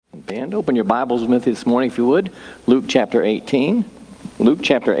stand. Open your Bibles with me this morning, if you would. Luke chapter 18. Luke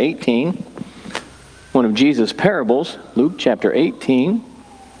chapter 18. One of Jesus' parables. Luke chapter 18.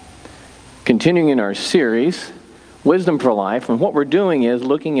 Continuing in our series, Wisdom for Life. And what we're doing is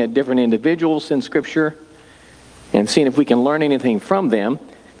looking at different individuals in Scripture and seeing if we can learn anything from them.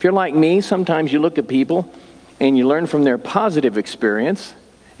 If you're like me, sometimes you look at people and you learn from their positive experience.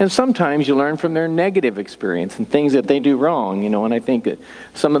 And sometimes you learn from their negative experience and things that they do wrong, and I think that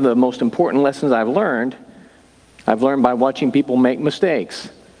some of the most important lessons I've learned by watching people make mistakes.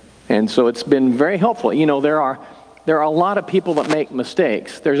 And so it's been very helpful. There are a lot of people that make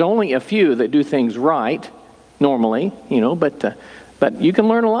mistakes. There's only a few that do things right, normally, but you can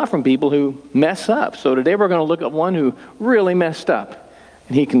learn a lot from people who mess up. So today we're going to look at one who really messed up,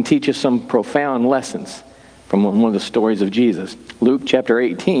 and he can teach us some profound lessons from one of the stories of Jesus. Luke chapter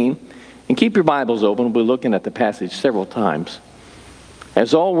 18. And keep your Bibles open. We'll be looking at the passage several times.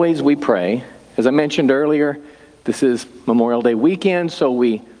 As always, we pray. As I mentioned earlier, this is Memorial Day weekend, so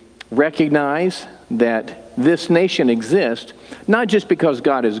we recognize that this nation exists, not just because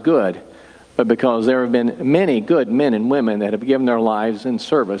God is good, but because there have been many good men and women that have given their lives in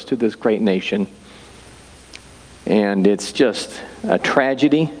service to this great nation. And it's just a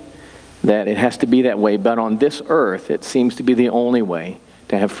tragedy that it has to be that way, but on this earth, it seems to be the only way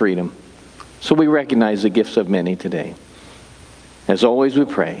to have freedom. So we recognize the gifts of many today. As always, we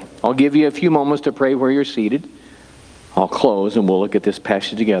pray. I'll give you a few moments to pray where you're seated. I'll close and we'll look at this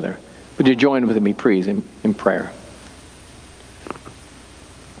passage together. Would you join with me, please, in prayer?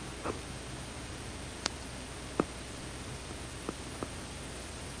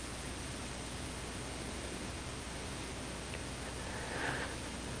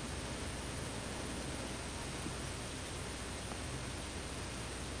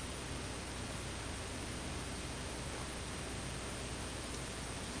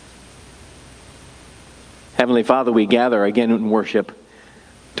 Heavenly Father, we gather again in worship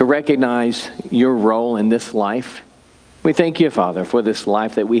to recognize your role in this life. We thank you, Father, for this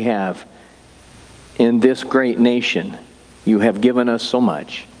life that we have in this great nation. You have given us so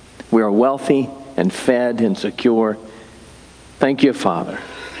much. We are wealthy and fed and secure. Thank you, Father.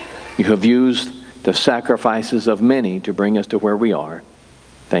 You have used the sacrifices of many to bring us to where we are.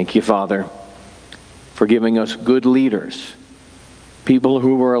 Thank you, Father, for giving us good leaders, people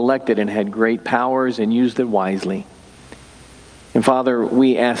who were elected and had great powers and used it wisely. And Father,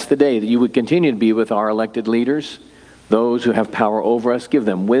 we ask today that you would continue to be with our elected leaders, those who have power over us. Give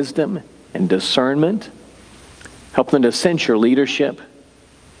them wisdom and discernment. Help them to sense your leadership.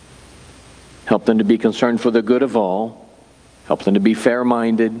 Help them to be concerned for the good of all. Help them to be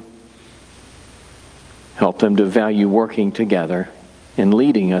fair-minded. Help them to value working together and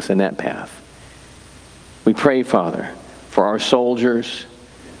leading us in that path. We pray, Father, for our soldiers,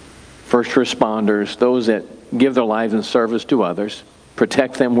 first responders, those that give their lives in service to others.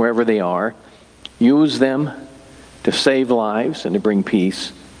 Protect them wherever they are. Use them to save lives and to bring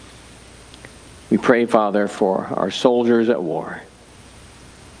peace. We pray, Father, for our soldiers at war.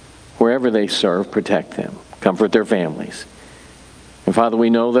 Wherever they serve, protect them. Comfort their families. And Father, we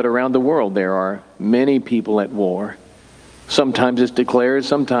know that around the world there are many people at war. Sometimes it's declared,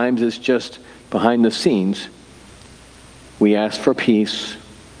 sometimes it's just behind the scenes. We ask for peace.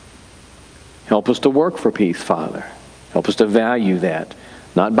 Help us to work for peace, Father. Help us to value that,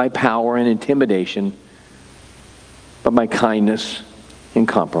 not by power and intimidation, but by kindness and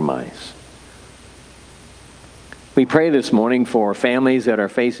compromise. We pray this morning for families that are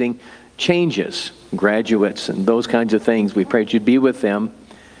facing changes, graduates and those kinds of things. We pray that you'd be with them,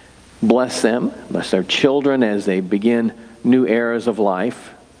 bless their children as they begin new eras of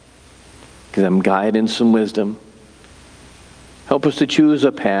life. Give them guidance and wisdom. Help us to choose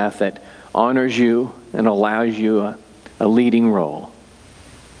a path that honors you and allows you a leading role.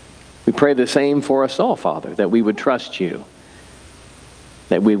 We pray the same for us all, Father, that we would trust you,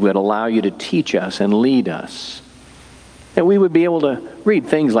 that we would allow you to teach us and lead us, that we would be able to read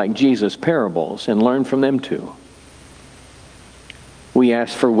things like Jesus' parables and learn from them too. We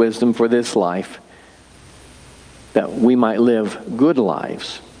ask for wisdom for this life, that we might live good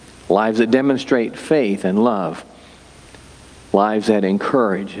lives, lives that demonstrate faith and love, lives that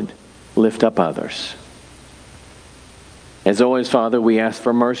encourage and lift up others. As always, Father, we ask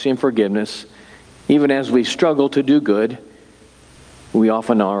for mercy and forgiveness. Even as we struggle to do good, we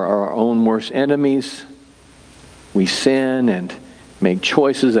often are our own worst enemies. We sin and make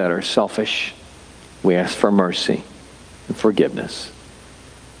choices that are selfish. We ask for mercy and forgiveness.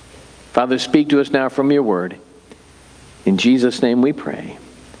 Father, speak to us now from your word. In Jesus' name we pray.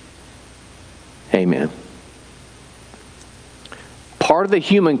 Amen. Part of the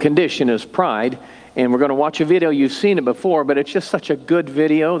human condition is pride. And we're going to watch a video. You've seen it before, but it's just such a good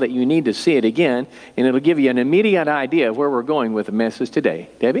video that you need to see it again. And it'll give you an immediate idea of where we're going with the message today.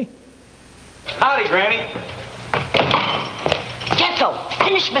 Debbie? Howdy, Granny. Jethro,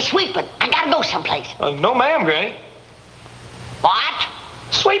 finish my sweeping. I gotta go someplace. No, ma'am, Granny. What?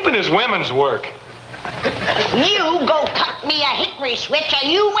 Sweeping is women's work. You go cut me a hickory switch or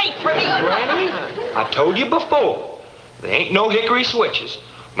you wait for me. Granny, I told you before, there ain't no hickory switches,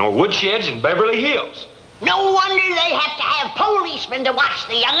 nor woodsheds in Beverly Hills. No wonder they have to have policemen to watch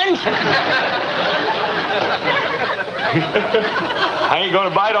the young'uns. I ain't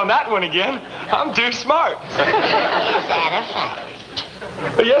gonna bite on that one again. I'm too smart. Is that a fact?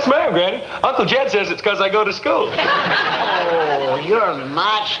 Yes, ma'am, Granny. Uncle Jed says it's because I go to school. Oh, you're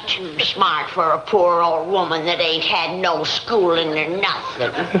much too smart for a poor old woman that ain't had no schooling or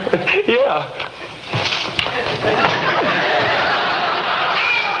nothing. Yeah. That'll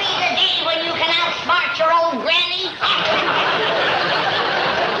be the day when you can outsmart your old granny.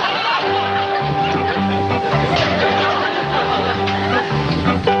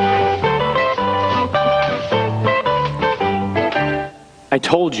 I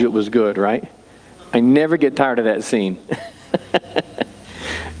told you it was good, right? I never get tired of that scene.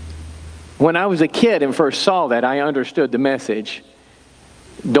 When I was a kid and first saw that, I understood the message.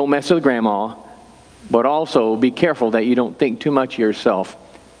 Don't mess with Grandma, but also be careful that you don't think too much of yourself.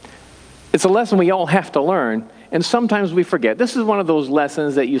 It's a lesson we all have to learn, and sometimes we forget. This is one of those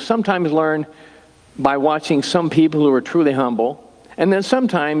lessons that you sometimes learn by watching some people who are truly humble, and then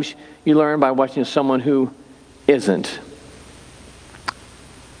sometimes you learn by watching someone who isn't.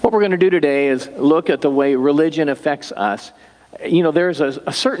 What we're going to do today is look at the way religion affects us. You know, there's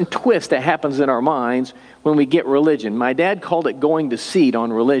a certain twist that happens in our minds when we get religion. My dad called it going to seed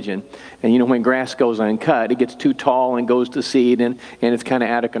on religion. And you know, when grass goes uncut, it gets too tall and goes to seed, and it's kind of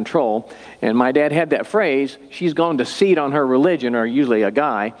out of control. And my dad had that phrase, she's gone to seed on her religion, or usually a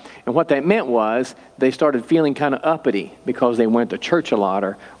guy. And what that meant was they started feeling kind of uppity because they went to church a lot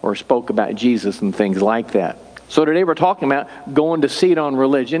or spoke about Jesus and things like that. So today we're talking about going to seed on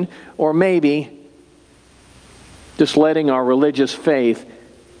religion, or maybe just letting our religious faith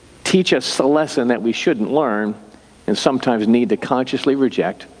teach us a lesson that we shouldn't learn and sometimes need to consciously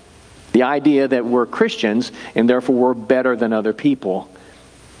reject. The idea that we're Christians and therefore we're better than other people.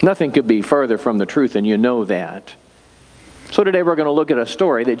 Nothing could be further from the truth, and you know that. So today we're going to look at a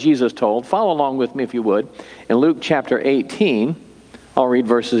story that Jesus told. Follow along with me if you would. In Luke chapter 18, I'll read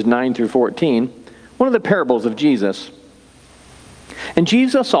verses 9 through 14. One of the parables of Jesus. And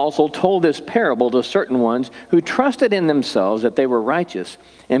Jesus also told this parable to certain ones who trusted in themselves that they were righteous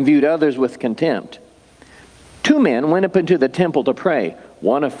and viewed others with contempt. Two men went up into the temple to pray,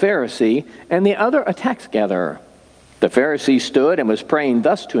 one a Pharisee and the other a tax gatherer. The Pharisee stood and was praying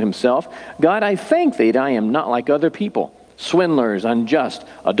thus to himself, God, I thank thee that I am not like other people, swindlers, unjust,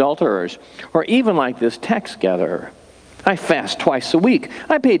 adulterers, or even like this tax gatherer. I fast twice a week.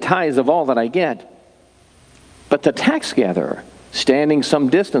 I pay tithes of all that I get. But the tax gatherer, standing some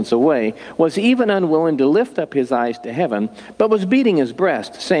distance away, was even unwilling to lift up his eyes to heaven, but was beating his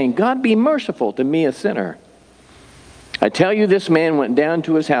breast, saying, God, be merciful to me, a sinner. I tell you, this man went down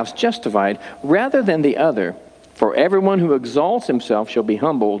to his house justified rather than the other. For everyone who exalts himself shall be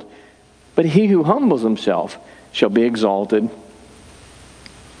humbled, but he who humbles himself shall be exalted.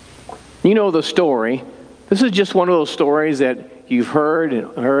 You know the story. This is just one of those stories that you've heard.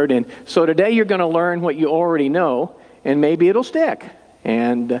 And so today you're going to learn what you already know, and maybe it'll stick.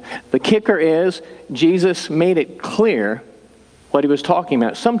 And the kicker is Jesus made it clear what he was talking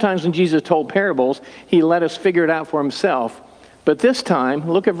about. Sometimes when Jesus told parables, he let us figure it out for himself. But this time,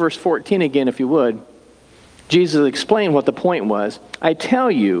 look at verse 14 again if you would. Jesus explained what the point was. I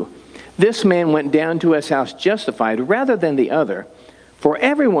tell you, this man went down to his house justified rather than the other. For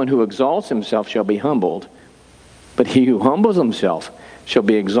everyone who exalts himself shall be humbled, but he who humbles himself shall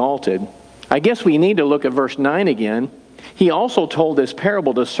be exalted. I guess we need to look at verse 9 again. He also told this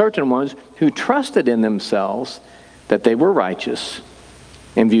parable to certain ones who trusted in themselves that they were righteous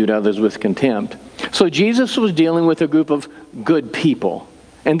and viewed others with contempt. So Jesus was dealing with a group of good people,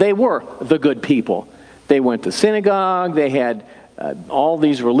 and they were the good people. They went to synagogue, they had all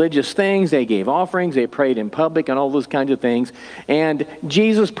these religious things, they gave offerings, they prayed in public and all those kinds of things. And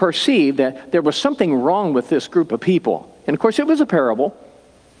Jesus perceived that there was something wrong with this group of people. And of course it was a parable,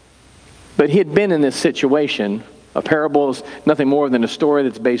 but he had been in this situation. A parable is nothing more than a story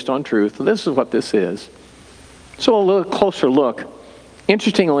that's based on truth. This is what this is. So a little closer look.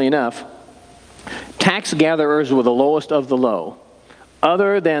 Interestingly enough, tax gatherers were the lowest of the low.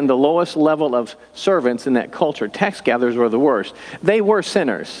 Other than the lowest level of servants in that culture, tax gatherers were the worst. They were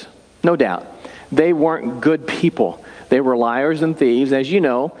sinners, no doubt. They weren't good people. They were liars and thieves. As you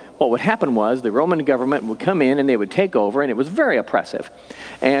know, what would happen was the Roman government would come in and they would take over, and it was very oppressive.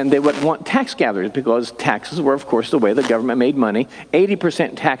 And they would want tax gatherers because taxes were, of course, the way the government made money.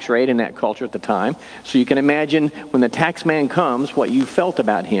 80% tax rate in that culture at the time. So you can imagine when the tax man comes, what you felt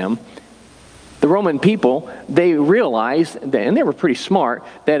about him. The Roman people, they realized, that, and they were pretty smart,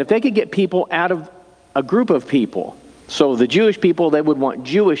 that if they could get people out of a group of people, so the Jewish people, they would want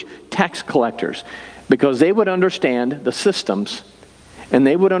Jewish tax collectors because they would understand the systems and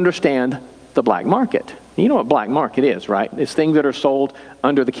they would understand the black market. You know what black market is, right? It's things that are sold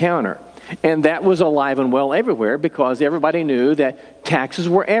under the counter. And that was alive and well everywhere because everybody knew that taxes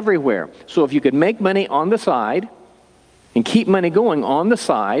were everywhere. So if you could make money on the side and keep money going on the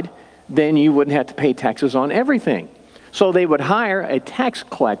side, then you wouldn't have to pay taxes on everything. So they would hire a tax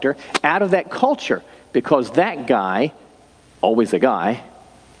collector out of that culture because that guy, always a guy,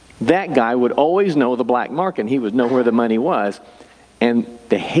 that guy would always know the black market and he would know where the money was. And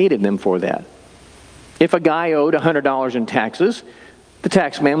they hated them for that. If a guy owed $100 in taxes, the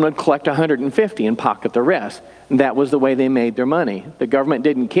tax man would collect $150 and pocket the rest. And that was the way they made their money. The government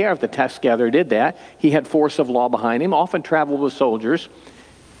didn't care if the tax gatherer did that. He had force of law behind him, often traveled with soldiers.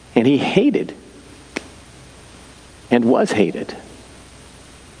 And he hated and was hated.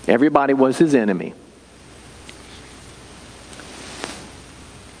 Everybody was his enemy.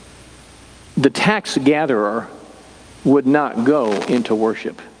 The tax gatherer would not go into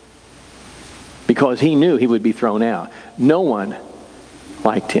worship because he knew he would be thrown out. No one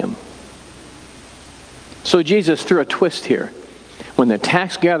liked him. So Jesus threw a twist here. When the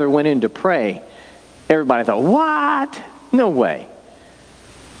tax gatherer went in to pray, everybody thought, what? No way.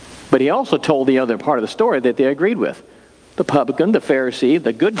 But he also told the other part of the story that they agreed with. The publican, the Pharisee,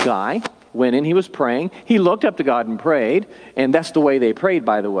 the good guy, went in, he was praying. He looked up to God and prayed, and that's the way they prayed,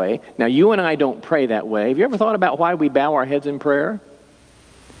 by the way. Now, you and I don't pray that way. Have you ever thought about why we bow our heads in prayer?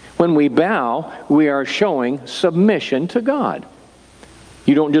 When we bow, we are showing submission to God.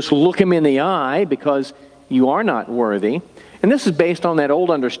 You don't just look him in the eye because you are not worthy. And this is based on that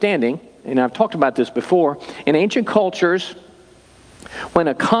old understanding, and I've talked about this before. In ancient cultures, when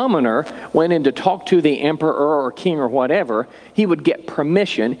a commoner went in to talk to the emperor or king or whatever, he would get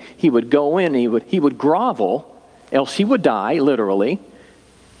permission. He would go in, he would grovel, else he would die, literally.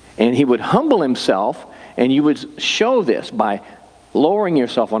 And he would humble himself, and you would show this by lowering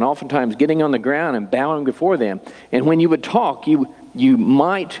yourself and oftentimes getting on the ground and bowing before them. And when you would talk, you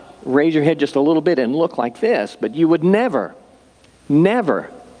might raise your head just a little bit and look like this, but you would never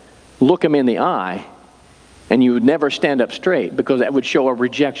look him in the eye. And you would never stand up straight because that would show a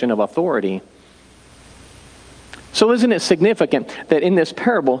rejection of authority. So isn't it significant that in this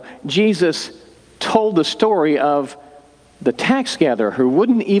parable, Jesus told the story of the tax gatherer who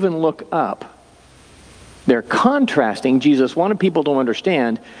wouldn't even look up? They're contrasting. Jesus wanted people to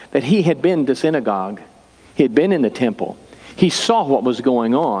understand that he had been to synagogue. He had been in the temple. He saw what was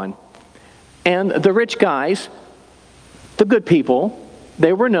going on. And the rich guys, the good people,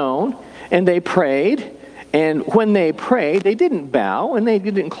 they were known and they prayed. And when they prayed, they didn't bow and they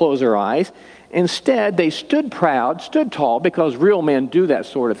didn't close their eyes. Instead, they stood proud, stood tall, because real men do that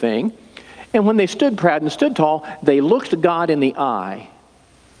sort of thing. And when they stood proud and stood tall, they looked God in the eye.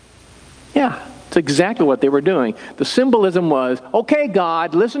 Yeah, it's exactly what they were doing. The symbolism was, okay,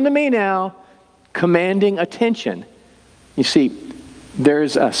 God, listen to me now, commanding attention. You see,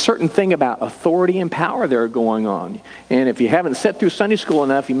 there's a certain thing about authority and power there going on. And if you haven't sat through Sunday school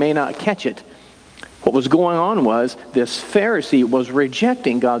enough, you may not catch it. What was going on was this Pharisee was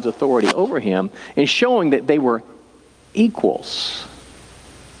rejecting God's authority over him and showing that they were equals.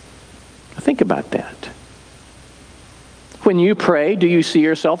 Think about that. When you pray, do you see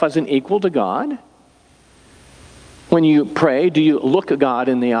yourself as an equal to God? When you pray, do you look at God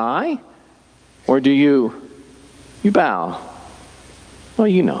in the eye? Or do you bow? Well,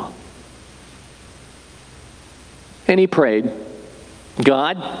 you know. And he prayed,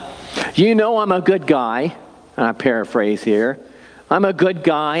 God, you know I'm a good guy. And I paraphrase here. I'm a good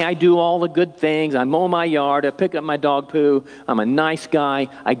guy. I do all the good things. I mow my yard. I pick up my dog poo. I'm a nice guy.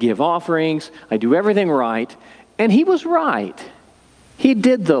 I give offerings. I do everything right. And he was right. He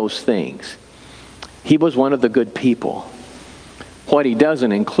did those things. He was one of the good people. What he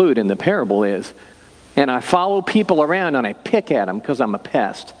doesn't include in the parable is, and I follow people around and I pick at them because I'm a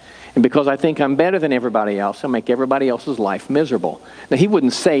pest. And because I think I'm better than everybody else, I make everybody else's life miserable. Now, he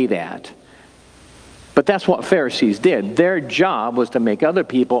wouldn't say that. But that's what Pharisees did. Their job was to make other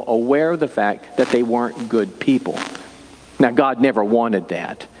people aware of the fact that they weren't good people. Now, God never wanted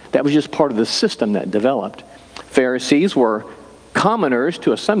that. That was just part of the system that developed. Pharisees were commoners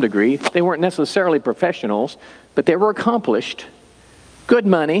to some degree. They weren't necessarily professionals, but they were accomplished. Good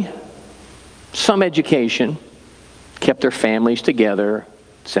money, some education, kept their families together,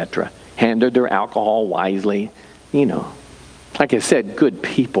 etc. Handled their alcohol wisely. Like I said, good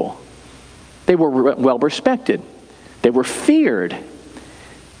people. They were well respected. They were feared.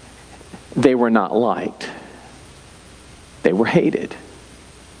 They were not liked. They were hated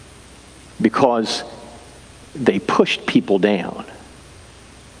because they pushed people down.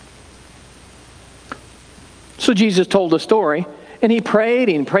 So Jesus told a story, and he prayed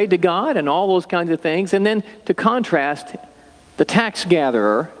to God and all those kinds of things. And then to contrast, the tax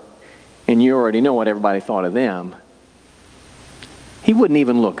gatherer, and you already know what everybody thought of them, he wouldn't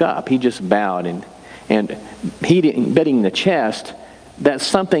even look up. He just bowed and he didn't, beating the chest. That's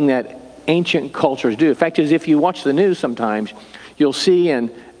something that ancient cultures do. In fact, as if you watch the news sometimes, you'll see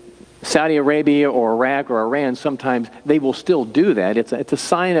in Saudi Arabia or Iraq or Iran, sometimes they will still do that. It's a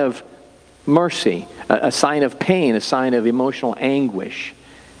sign of mercy, a sign of pain, a sign of emotional anguish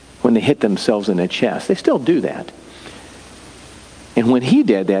when they hit themselves in the chest. They still do that. And when he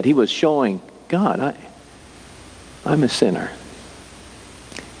did that, he was showing, God, I'm a sinner.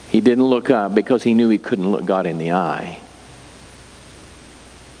 He didn't look up because he knew he couldn't look God in the eye.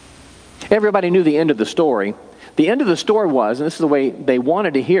 Everybody knew the end of the story. The end of the story was, and this is the way they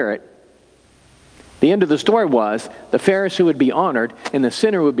wanted to hear it, the end of the story was the Pharisee would be honored and the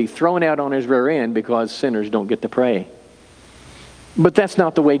sinner would be thrown out on his rear end because sinners don't get to pray. But that's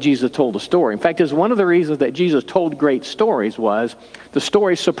not the way Jesus told the story. In fact, it's one of the reasons that Jesus told great stories was the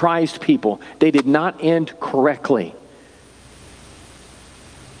story surprised people. They did not end correctly.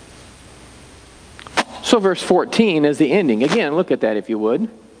 So verse 14 is the ending. Again, look at that if you would.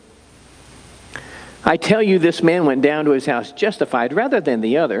 I tell you, this man went down to his house justified rather than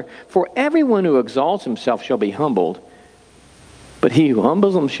the other. For everyone who exalts himself shall be humbled, but he who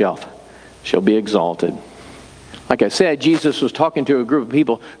humbles himself shall be exalted. Like I said, Jesus was talking to a group of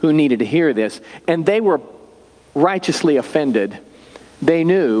people who needed to hear this, and they were righteously offended. They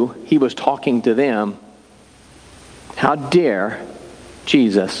knew he was talking to them. How dare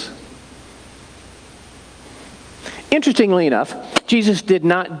Jesus? Interestingly enough, Jesus did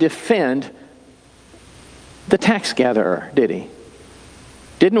not defend the tax gatherer, did he?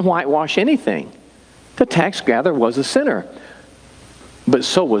 Didn't whitewash anything. The tax gatherer was a sinner. But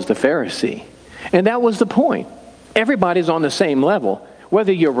so was the Pharisee. And that was the point. Everybody's on the same level.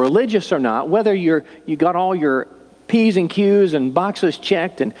 Whether you're religious or not, whether you got all your P's and Q's and boxes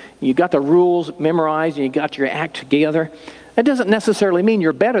checked and you got the rules memorized and you got your act together, that doesn't necessarily mean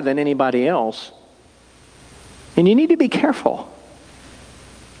you're better than anybody else. And you need to be careful.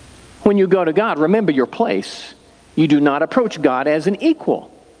 When you go to God, remember your place. You do not approach God as an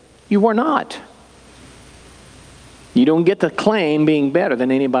equal. You are not. You don't get to claim being better than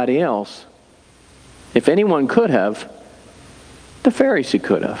anybody else. If anyone could have, the Pharisee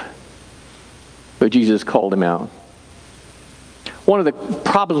could have. But Jesus called him out. One of the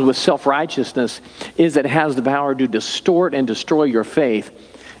problems with self-righteousness is that it has the power to distort and destroy your faith.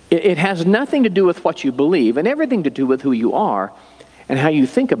 It has nothing to do with what you believe and everything to do with who you are and how you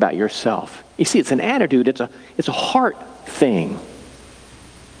think about yourself. You see, it's an attitude. It's a heart thing.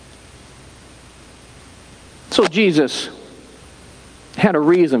 So Jesus had a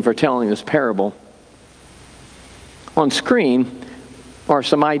reason for telling this parable. On screen are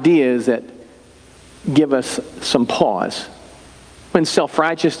some ideas that give us some pause. When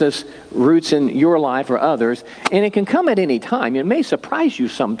self-righteousness roots in your life or others, and it can come at any time. It may surprise you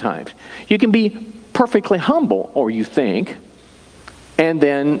sometimes. You can be perfectly humble, or you think, and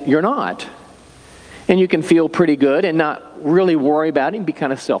then you're not. And you can feel pretty good and not really worry about it and be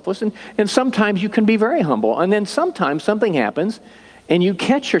kind of selfless. And sometimes you can be very humble. And then sometimes something happens and you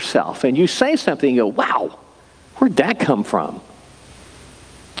catch yourself and you say something and you go, wow, where'd that come from?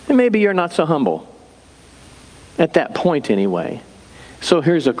 And maybe you're not so humble. At that point anyway. So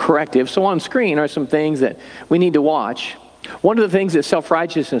here's a corrective. So on screen are some things that we need to watch. One of the things that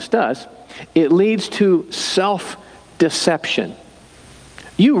self-righteousness does, it leads to self-deception.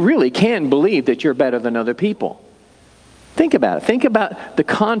 You really can believe that you're better than other people. Think about it. Think about the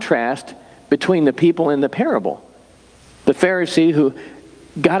contrast between the people in the parable. The Pharisee who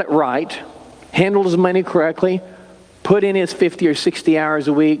got it right, handled his money correctly, put in his 50 or 60 hours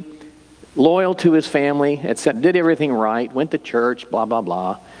a week, loyal to his family, etc., did everything right, went to church, blah, blah,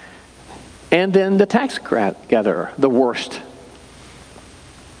 blah. And then the tax gatherer, the worst.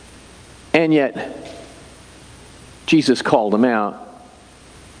 And yet, Jesus called him out.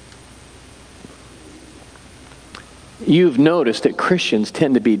 you've noticed that Christians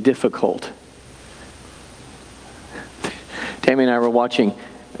tend to be difficult. Tammy and I were watching,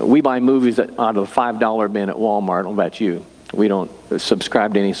 we buy movies out of the $5 bin at Walmart. I don't know about you. We don't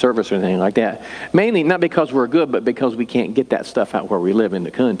subscribe to any service or anything like that. Mainly not because we're good, but because we can't get that stuff out where we live in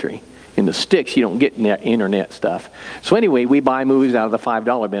the country. In the sticks, you don't get internet stuff. So anyway, we buy movies out of the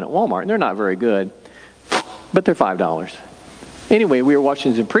 $5 bin at Walmart, and they're not very good, but they're $5. Anyway, we were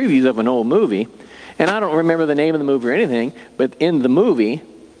watching some previews of an old movie, and I don't remember the name of the movie or anything, but in the movie,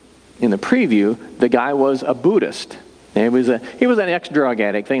 in the preview, the guy was a Buddhist. And he was an ex-drug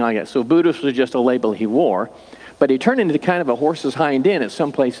addict, thing like that. So Buddhist was just a label he wore. But he turned into kind of a horse's hind end at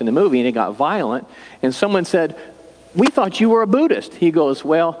some place in the movie, and it got violent. And someone said, "We thought you were a Buddhist." He goes,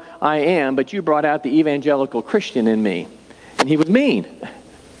 "Well, I am, but you brought out the evangelical Christian in me." And he was mean.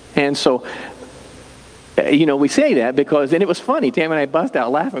 And so, we say that because, and it was funny, Tam and I bust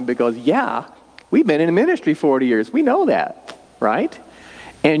out laughing because, yeah, we've been in ministry 40 years. We know that, right?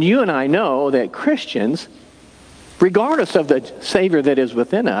 And you and I know that Christians, regardless of the Savior that is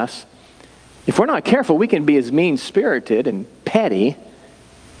within us, if we're not careful, we can be as mean-spirited and petty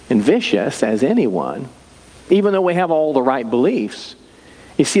and vicious as anyone, even though we have all the right beliefs.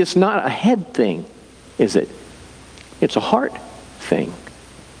 You see, it's not a head thing, is it? It's a heart thing.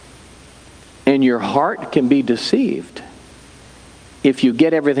 And your heart can be deceived. If you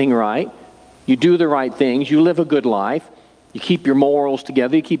get everything right, you do the right things, you live a good life, you keep your morals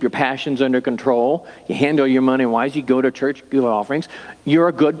together, you keep your passions under control, you handle your money wise, you go to church, give offerings, you're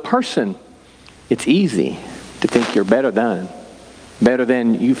a good person. It's easy to think you're better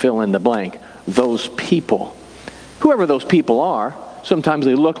than you fill in the blank. Those people, whoever those people are, sometimes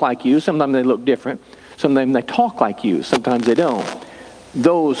they look like you, sometimes they look different, sometimes they talk like you, sometimes they don't.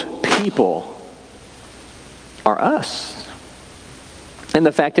 Those people are us. And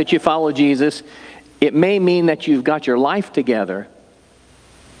the fact that you follow Jesus, it may mean that you've got your life together,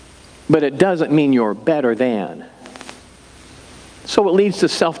 but it doesn't mean you're better than. So it leads to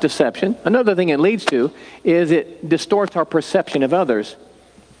self-deception. Another thing it leads to is it distorts our perception of others.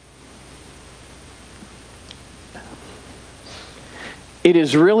 It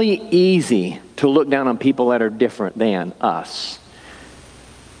is really easy to look down on people that are different than us.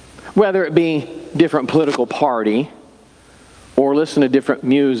 Whether it be different political party, or listen to different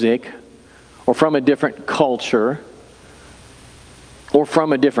music, or from a different culture, or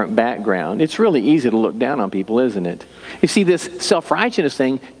from a different background. It's really easy to look down on people, isn't it? You see, this self-righteousness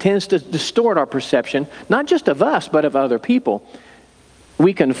thing tends to distort our perception, not just of us, but of other people.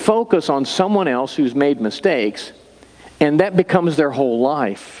 We can focus on someone else who's made mistakes, and that becomes their whole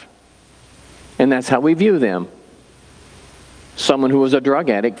life. And that's how we view them. Someone who was a drug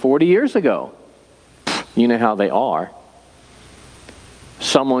addict 40 years ago, you know how they are.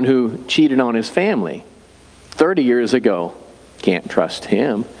 Someone who cheated on his family 30 years ago, can't trust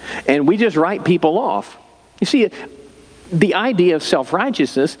him. And we just write people off. You see, the idea of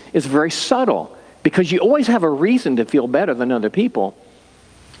self-righteousness is very subtle because you always have a reason to feel better than other people.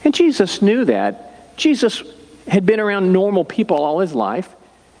 And Jesus knew that. Jesus had been around normal people all his life,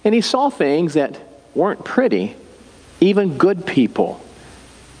 and he saw things that weren't pretty. Even good people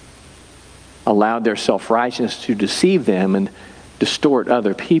allowed their self-righteousness to deceive them and distort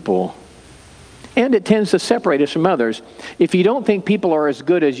other people. And it tends to separate us from others. If you don't think people are as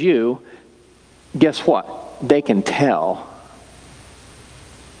good as you, guess what? They can tell.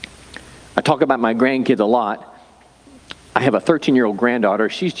 I talk about my grandkids a lot. I have a 13-year-old granddaughter.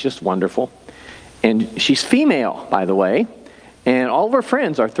 She's just wonderful. And she's female, by the way. And all of her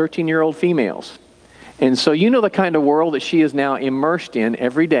friends are 13-year-old females. And so you know the kind of world that she is now immersed in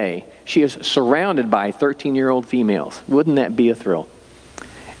every day. She is surrounded by 13-year-old females. Wouldn't that be a thrill?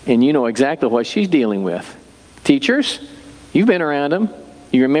 And you know exactly what she's dealing with. Teachers, you've been around them.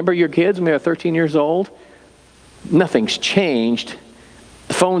 You remember your kids when they were 13 years old? Nothing's changed.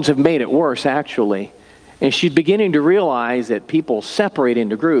 The phones have made it worse, actually. And she's beginning to realize that people separate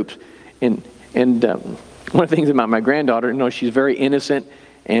into groups. And one of the things about my granddaughter, she's very innocent,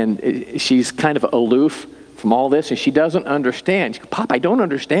 and she's kind of aloof from all this, and she doesn't understand. She goes, "Pop, I don't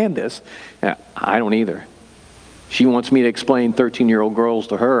understand this." I don't either. She wants me to explain 13-year-old girls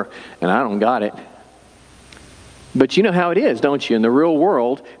to her, and I don't got it. But you know how it is, don't you? In the real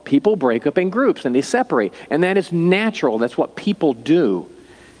world, people break up in groups, and they separate. And that is natural. That's what people do.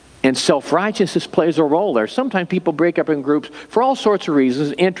 And self-righteousness plays a role there. Sometimes people break up in groups for all sorts of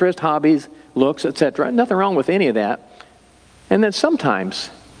reasons, interest, hobbies, looks, etc. Nothing wrong with any of that. And then sometimes,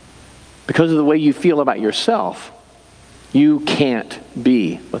 because of the way you feel about yourself, you can't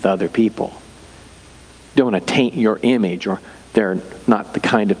be with other people. Don't want to taint your image, or they're not the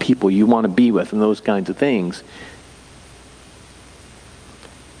kind of people you want to be with, and those kinds of things.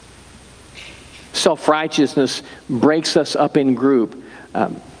 Self-righteousness breaks us up in group.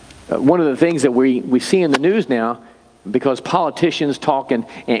 One of the things that we see in the news now, because politicians talk and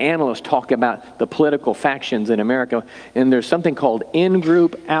analysts talk about the political factions in America, and there's something called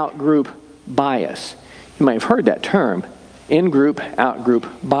in-group, out-group bias. You might have heard that term, in-group, out-group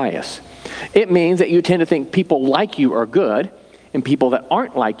bias. It means that you tend to think people like you are good, and people that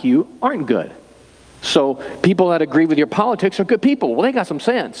aren't like you aren't good. So people that agree with your politics are good people. Well, they got some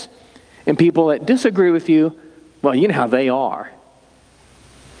sense. And people that disagree with you, well, you know how they are.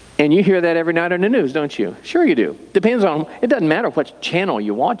 And you hear that every night on the news, don't you? Sure you do. Depends on, it doesn't matter what channel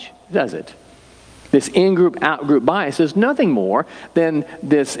you watch, does it? This in-group, out-group bias is nothing more than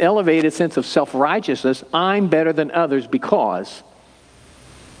this elevated sense of self-righteousness. I'm better than others because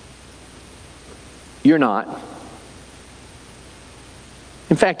you're not.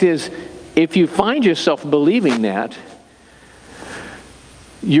 In fact is, if you find yourself believing that,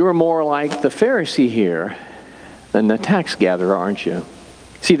 you're more like the Pharisee here than the tax gatherer, aren't you?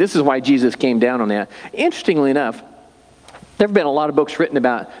 See, this is why Jesus came down on that. Interestingly enough, there have been a lot of books written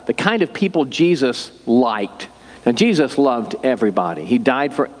about the kind of people Jesus liked. Now, Jesus loved everybody. He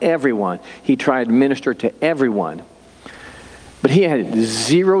died for everyone. He tried to minister to everyone. But he had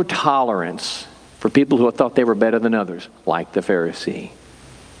zero tolerance for people who thought they were better than others, like the Pharisee.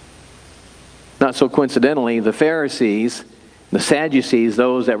 Not so coincidentally, the Pharisees, the Sadducees,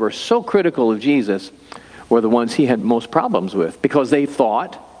 those that were so critical of Jesus, were the ones he had most problems with because they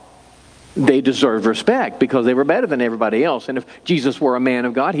thought they deserved respect because they were better than everybody else. And if Jesus were a man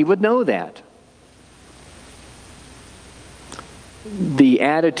of God, he would know that. The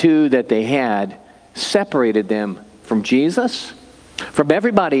attitude that they had separated them from Jesus, from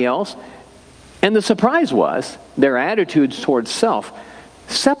everybody else. And the surprise was their attitudes towards self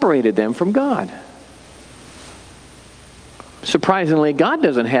separated them from God. Surprisingly, God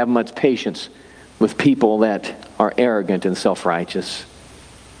doesn't have much patience with people that are arrogant and self-righteous.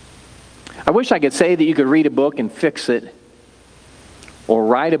 I wish I could say that you could read a book and fix it, or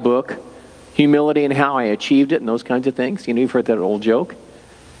write a book, Humility and How I Achieved It, and those kinds of things. You know, you've heard that old joke.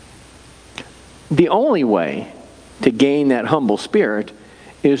 The only way to gain that humble spirit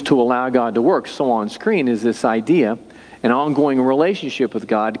is to allow God to work. So on screen is this idea, an ongoing relationship with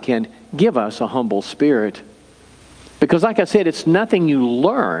God can give us a humble spirit. Because like I said, it's nothing you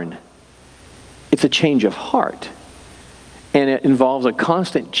learn. It's a change of heart. And it involves a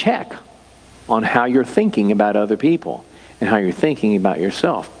constant check on how you're thinking about other people and how you're thinking about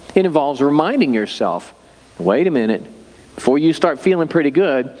yourself. It involves reminding yourself, wait a minute, before you start feeling pretty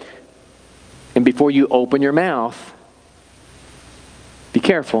good and before you open your mouth, be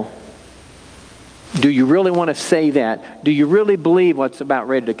careful. Do you really want to say that? Do you really believe what's about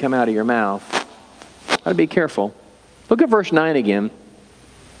ready to come out of your mouth? Gotta be careful. Look at verse 9 again.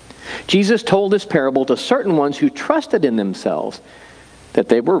 Jesus told this parable to certain ones who trusted in themselves that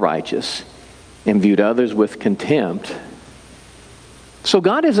they were righteous and viewed others with contempt. So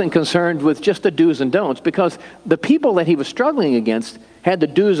God isn't concerned with just the do's and don'ts, because the people that he was struggling against had the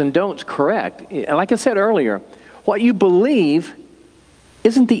do's and don'ts correct. Like I said earlier, what you believe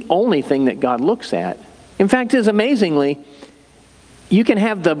isn't the only thing that God looks at. In fact, is amazingly, you can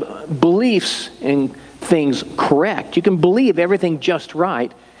have the beliefs and things correct. You can believe everything just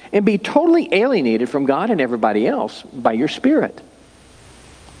right and be totally alienated from God and everybody else by your spirit,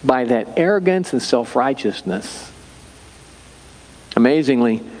 by that arrogance and self-righteousness.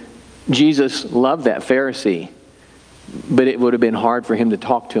 Amazingly, Jesus loved that Pharisee, but it would have been hard for him to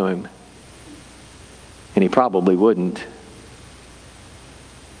talk to him, and he probably wouldn't.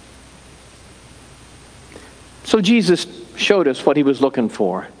 So Jesus showed us what he was looking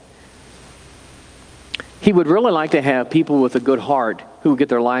for. He would really like to have people with a good heart who get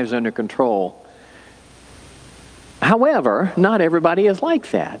their lives under control. However, not everybody is like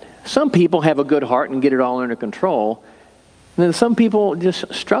that. Some people have a good heart and get it all under control. And then some people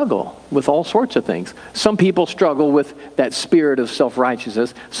just struggle with all sorts of things. Some people struggle with that spirit of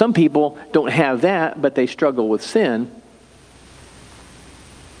self-righteousness. Some people don't have that, but they struggle with sin.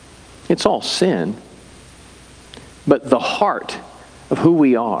 It's all sin. But the heart of who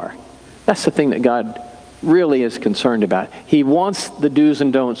we are, that's the thing that God really is concerned about. He wants the do's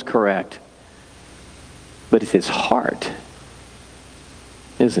and don'ts correct. But it's his heart,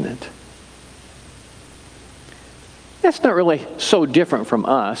 isn't it? That's not really so different from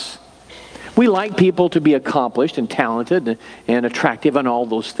us. We like people to be accomplished and talented and attractive and all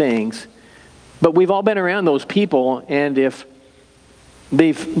those things. But we've all been around those people, and if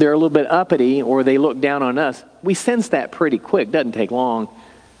they're a little bit uppity or they look down on us, we sense that pretty quick. Doesn't take long.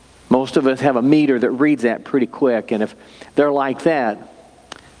 Most of us have a meter that reads that pretty quick, and if they're like that,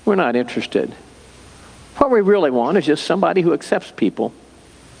 we're not interested. What we really want is just somebody who accepts people.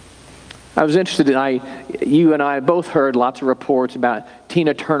 I was interested you and I both heard lots of reports about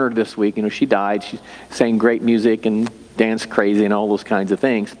Tina Turner this week. She died. She sang great music and danced crazy and all those kinds of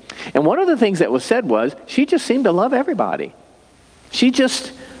things. And one of the things that was said was she just seemed to love everybody. She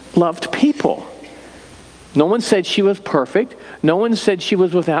just loved people. No one said she was perfect. No one said she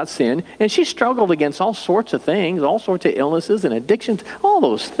was without sin. And she struggled against all sorts of things, all sorts of illnesses and addictions, all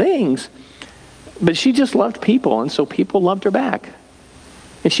those things. But she just loved people, and so people loved her back.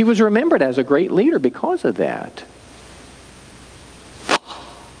 And she was remembered as a great leader because of that.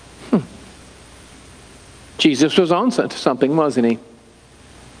 Jesus was on to something, wasn't he?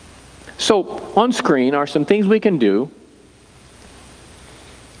 So on screen are some things we can do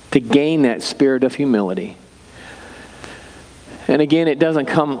to gain that spirit of humility. And again, it doesn't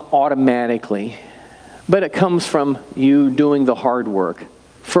come automatically, but it comes from you doing the hard work.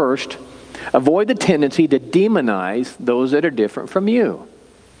 First, avoid the tendency to demonize those that are different from you.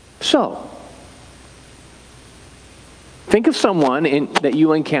 So, think of someone that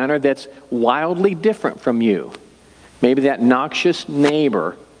you encounter that's wildly different from you. Maybe that noxious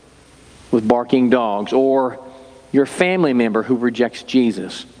neighbor with barking dogs, or your family member who rejects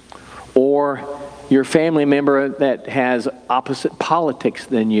Jesus, or your family member that has opposite politics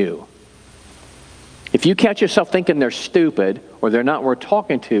than you. If you catch yourself thinking they're stupid or they're not worth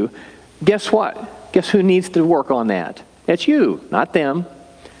talking to, guess what? Guess who needs to work on that? It's you, not them.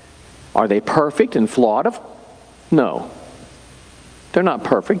 Are they perfect and flawed? No. They're not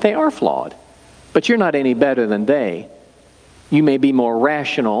perfect. They are flawed. But you're not any better than they. You may be more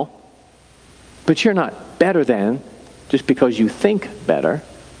rational, but you're not better than just because you think better.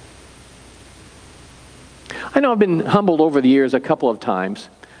 I know I've been humbled over the years a couple of times.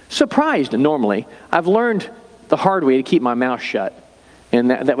 Surprised, normally. I've learned the hard way to keep my mouth shut. And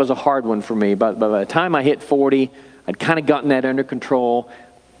that was a hard one for me. But by the time I hit 40, I'd kind of gotten that under control.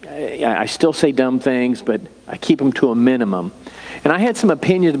 I still say dumb things, but I keep them to a minimum. And I had some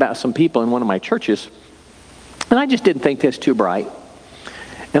opinions about some people in one of my churches, and I just didn't think this too bright.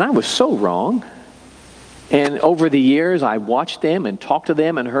 And I was so wrong. And over the years, I watched them and talked to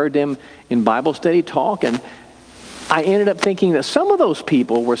them and heard them in Bible study talk, and I ended up thinking that some of those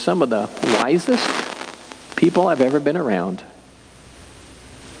people were some of the wisest people I've ever been around.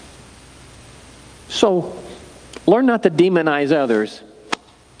 So, learn not to demonize others.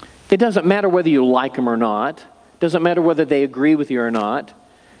 It doesn't matter whether you like them or not. It doesn't matter whether they agree with you or not.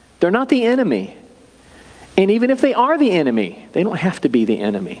 They're not the enemy. And even if they are the enemy, they don't have to be the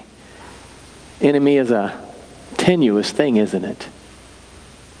enemy. Enemy is a tenuous thing, isn't it?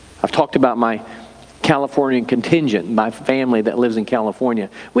 I've talked about my Californian contingent, my family that lives in California.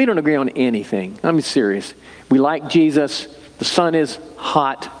 We don't agree on anything. I'm serious. We like Jesus. The sun is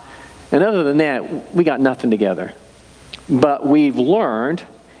hot. And other than that, we got nothing together. But we've learned,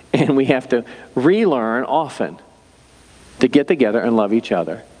 and we have to relearn often, to get together and love each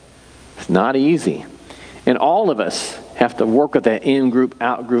other. It's not easy. And all of us have to work with that in-group,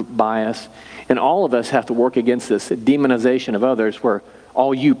 out-group bias. And all of us have to work against this demonization of others where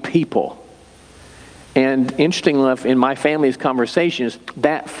all you people. And interesting enough, in my family's conversations,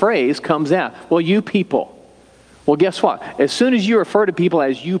 that phrase comes out. Well, you people. Well, guess what? As soon as you refer to people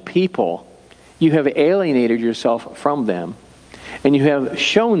as you people, you have alienated yourself from them. And you have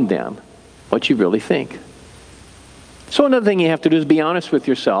shown them what you really think. So another thing you have to do is be honest with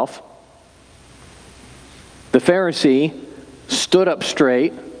yourself. The Pharisee stood up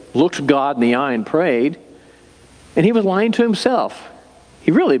straight, looked God in the eye and prayed, and he was lying to himself.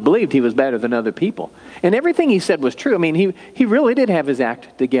 He really believed he was better than other people. And everything he said was true. I mean, he really did have his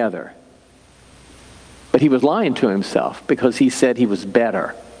act together. But he was lying to himself because he said he was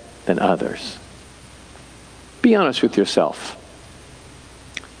better than others. Be honest with yourself.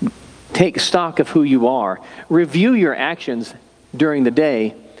 Take stock of who you are. Review your actions during the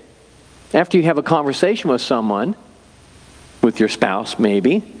day. After you have a conversation with someone, with your spouse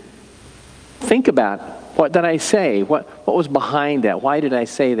maybe, think about, what did I say? What was behind that? Why did I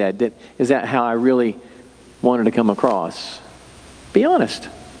say that? Is that how I really wanted to come across? Be honest.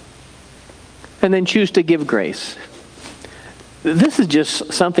 And then choose to give grace. This is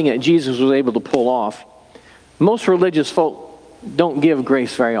just something that Jesus was able to pull off. Most religious folk don't give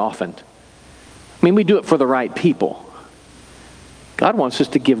grace very often. I mean, we do it for the right people. God wants us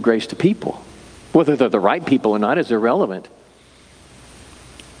to give grace to people. Whether they're the right people or not is irrelevant.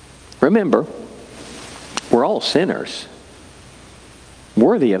 Remember, we're all sinners,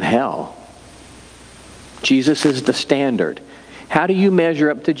 worthy of hell. Jesus is the standard. How do you measure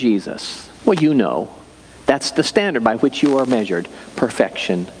up to Jesus? Well, you know. That's the standard by which you are measured.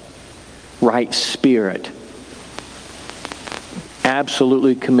 Perfection. right spirit,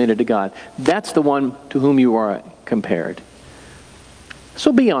 absolutely committed to God. That's the one to whom you are compared.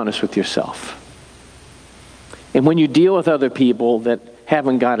 So be honest with yourself. And when you deal with other people that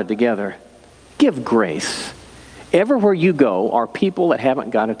haven't got it together, give grace. Everywhere you go are people that haven't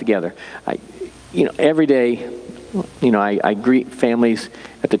got it together. Every day, I greet families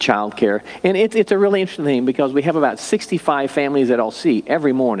at the child care. And it's a really interesting thing because we have about 65 families that I'll see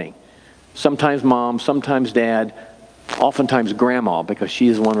every morning. Sometimes mom, sometimes dad, oftentimes grandma because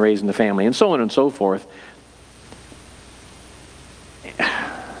she's the one raising the family, and so on and so forth.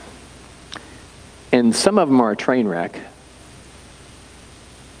 And some of them are a train wreck.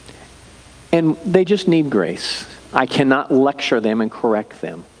 And they just need grace. I cannot lecture them and correct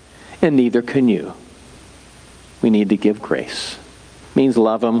them. And neither can you. We need to give grace. It means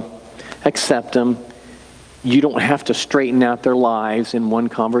love them, accept them. You don't have to straighten out their lives in one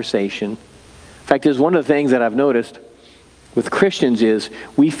conversation. In fact, it's one of the things that I've noticed with Christians is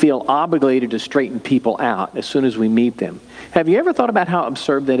we feel obligated to straighten people out as soon as we meet them. Have you ever thought about how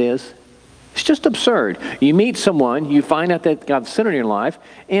absurd that is? It's just absurd. You meet someone, you find out that God's sin in your life,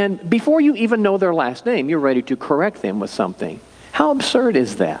 and before you even know their last name, you're ready to correct them with something. How absurd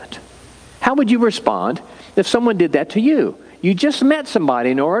is that? How would you respond if someone did that to you? You just met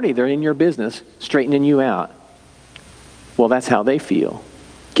somebody and already they're in your business straightening you out. Well, that's how they feel.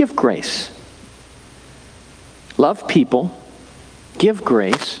 Give grace. Love people. Give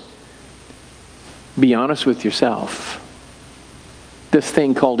grace. Be honest with yourself. This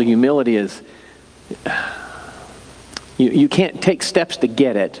thing called humility is, you can't take steps to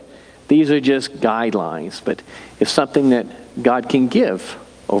get it. These are just guidelines, but it's something that God can give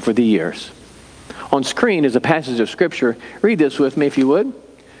over the years. On screen is a passage of Scripture. Read this with me if you would.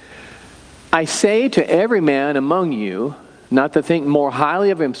 I say to every man among you not to think more highly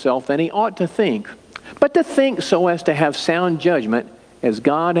of himself than he ought to think, but to think so as to have sound judgment, as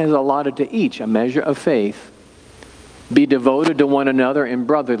God has allotted to each a measure of faith. Be devoted to one another in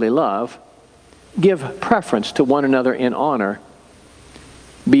brotherly love. Give preference to one another in honor.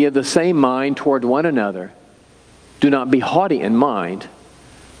 Be of the same mind toward one another. Do not be haughty in mind,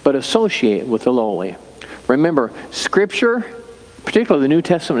 but associate with the lowly. Remember, Scripture, particularly the New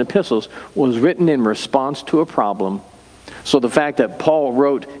Testament epistles, was written in response to a problem. So the fact that Paul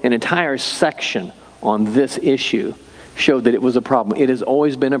wrote an entire section on this issue showed that it was a problem. It has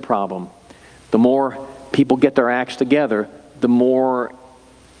always been a problem. The more people get their acts together, the more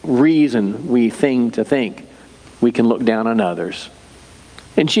reason we think we can look down on others.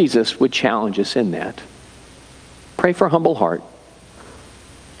 And Jesus would challenge us in that. Pray for a humble heart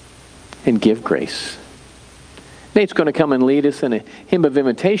and give grace. Nate's going to come and lead us in a hymn of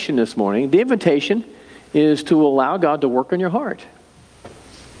invitation this morning. The invitation is to allow God to work on your heart,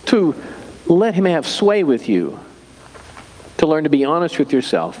 to let Him have sway with you, to learn to be honest with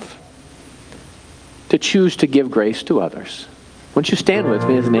yourself, to choose to give grace to others. Won't you stand with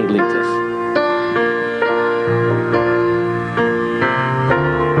me as Nate leads us?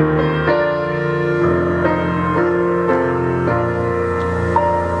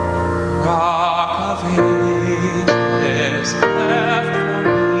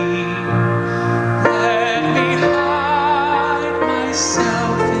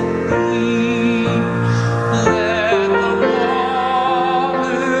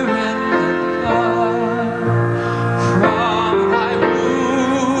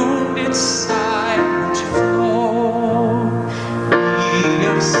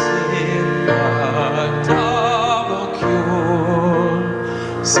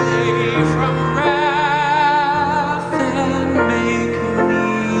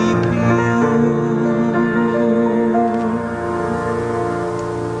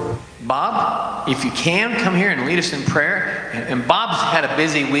 If you can, come here and lead us in prayer. And Bob's had a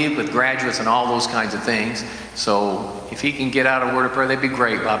busy week with graduates and all those kinds of things. So if he can get out a word of prayer, that'd be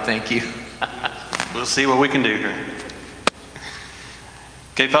great, Bob. Thank you. We'll see what we can do here.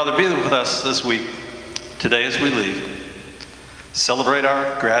 Okay, Father, be with us this week, today as we leave. Celebrate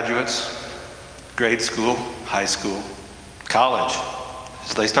our graduates, grade school, high school, college,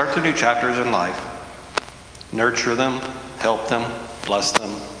 as they start their new chapters in life. Nurture them, help them, bless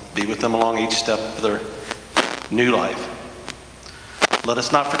them, be with them along each step of their new life. Let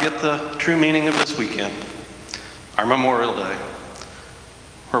us not forget the true meaning of this weekend, our Memorial Day,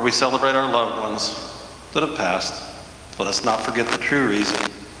 where we celebrate our loved ones that have passed. Let us not forget the true reason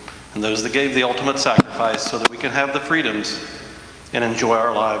and those that gave the ultimate sacrifice so that we can have the freedoms and enjoy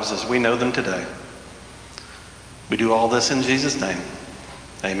our lives as we know them today. We do all this in Jesus' name.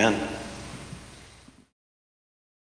 Amen.